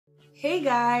Hey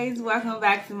guys, welcome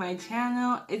back to my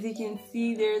channel. As you can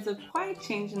see, there's a quite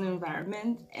change in the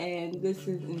environment and this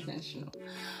is intentional.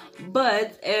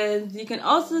 But as you can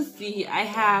also see, I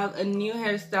have a new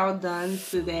hairstyle done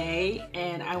today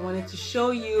and I wanted to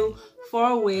show you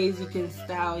 4 ways you can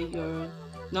style your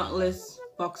knotless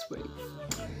box braids.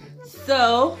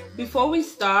 So before we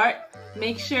start,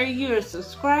 make sure you're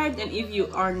subscribed, and if you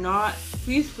are not,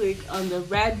 please click on the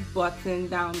red button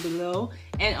down below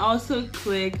and also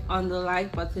click on the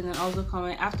like button and also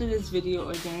comment after this video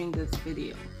or during this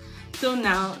video. So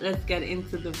now let's get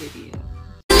into the video.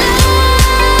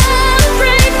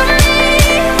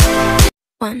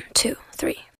 1, 2,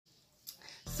 3.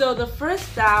 So the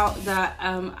first style that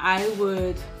I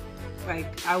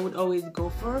would always go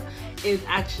for is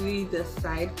actually the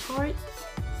side part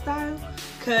style,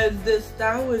 because the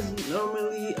style was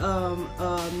normally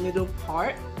a middle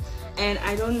part, and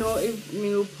I don't know if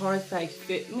middle parts like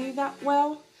fit me that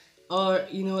well or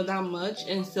that much,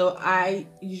 and so I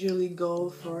usually go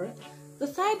for the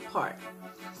side part.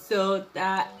 So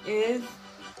that is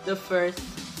the first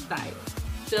style.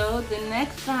 So the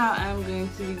next style I'm going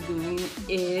to be doing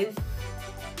is,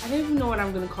 I don't even know what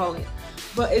I'm gonna call it,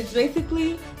 but it's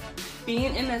basically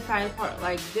being in a side part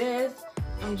like this.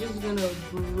 I'm just gonna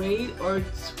braid or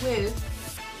twist.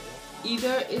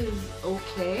 Either is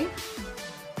okay.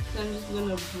 So I'm just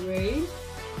gonna braid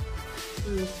to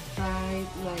the side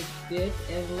like this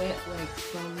and let like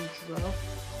some drop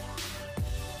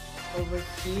over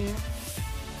here.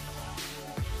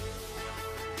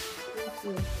 To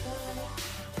the side.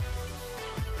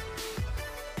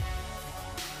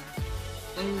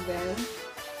 And then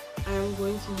I'm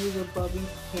going to use a bobby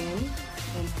pin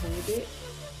and hold it.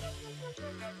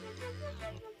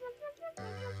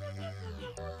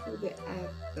 Hold it at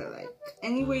the, like,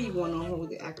 anywhere you want to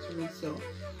hold it actually, so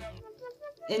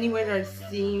anywhere that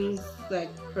seems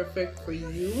like perfect for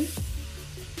you.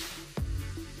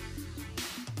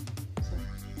 So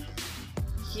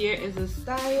here is a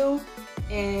style,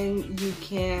 and you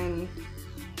can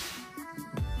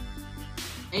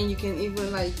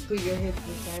even like put your hips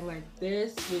inside like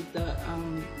this with the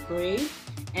braid,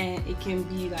 and it can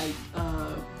be like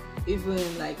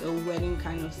even like a wedding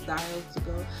kind of style to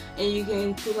go, and you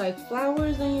can put like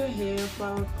flowers on your hair,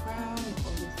 flower crown,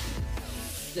 all this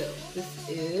things. So this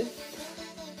is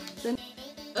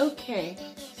okay.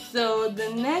 So the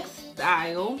next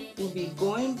style will be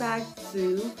going back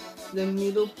to the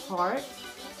middle part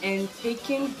and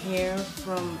taking hair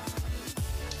from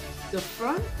the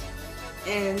front,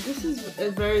 and this is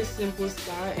a very simple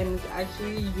style, and it's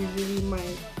actually usually my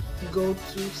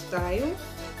go-to style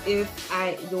if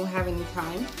I don't have any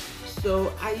time.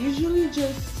 So I usually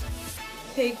just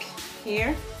take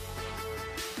hair,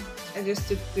 I just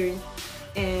took 3,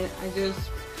 and I just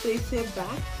place it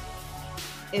back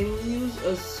and use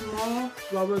a small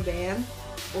rubber band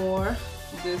or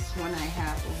this one I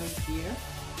have over here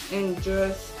and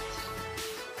just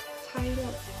tie it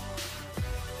up.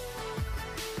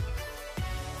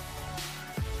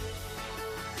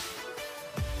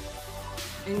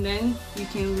 And then you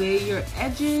can lay your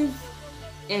edges,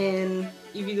 and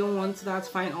if you don't want to, that's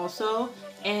fine also.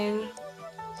 And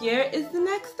here is the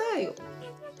next style.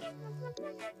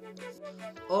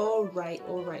 Alright.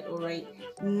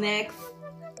 Next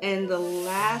and the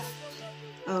last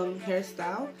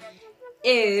hairstyle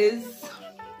is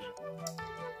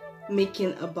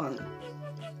making a bun.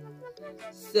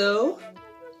 So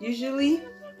usually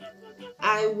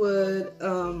I would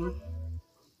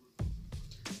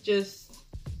just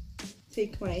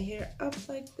take my hair up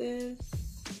like this.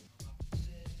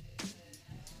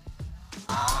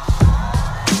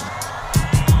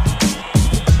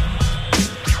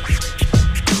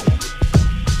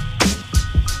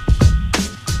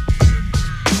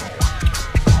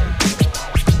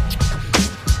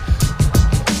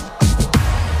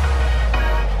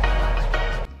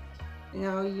 And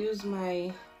I'll use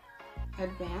my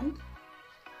headband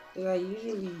that I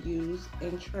usually use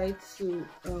and try to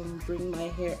bring my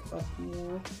hair up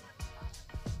more.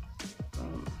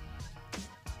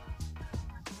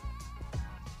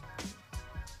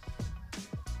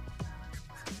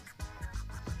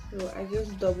 So I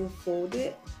just double fold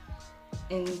it,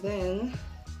 and then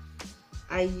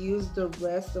I use the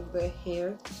rest of the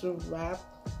hair to wrap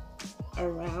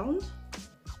around.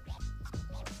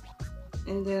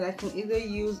 And then I can either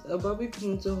use a bobby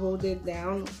pin to hold it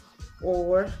down,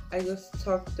 or I just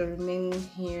tuck the remaining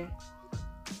hair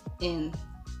in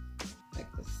like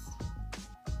this.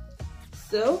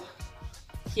 So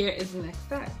here is the next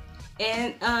style.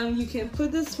 And you can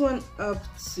put this one up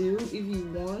too if you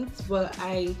want, but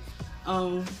I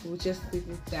will just leave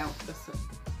it down this way.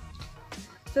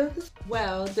 So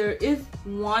well, there is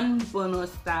one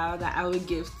bonus style that I would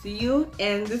give to you,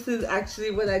 and this is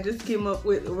actually what I just came up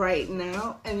with right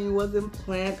now, and it wasn't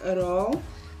planned at all.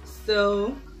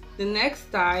 So the next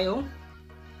style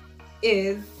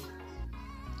is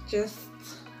just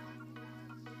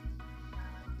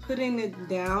putting it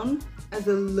down as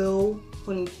a low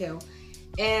ponytail.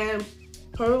 And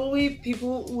probably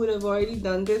people would have already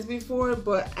done this before,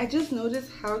 but I just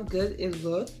noticed how good it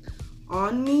looked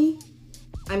on me.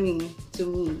 I mean, to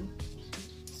me.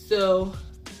 So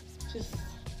just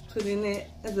putting it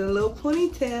as a low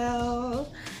ponytail.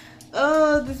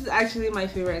 Oh, this is actually my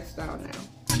favorite style now.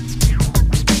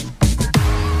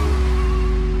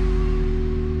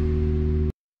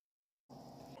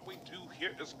 We do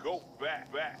here is go back.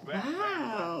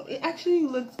 Wow, it actually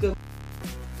looks good.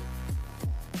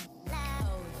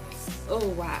 Oh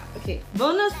wow. Okay,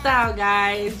 bonus style,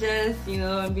 guys. Just, you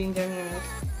know, I'm being generous.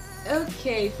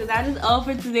 Okay, so that is all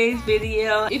for today's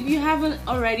video. If you haven't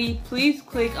already, please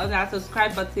click on that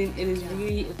subscribe button. It is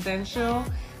really essential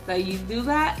that you do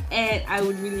that, and I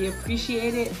would really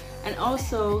appreciate it. And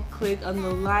also click on the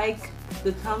like,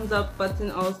 the thumbs up button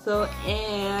also,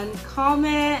 and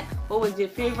comment what was your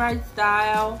favorite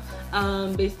style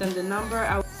based on the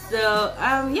number. So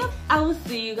yep, I will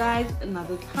see you guys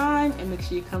another time, and make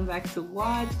sure you come back to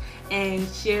watch and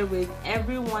share with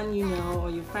everyone you know, or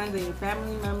your friends and your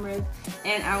family members,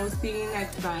 and I will see you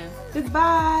next time.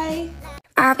 Goodbye.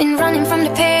 I've been running from the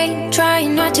pain,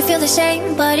 trying not to feel the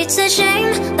same, but it's a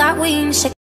shame that we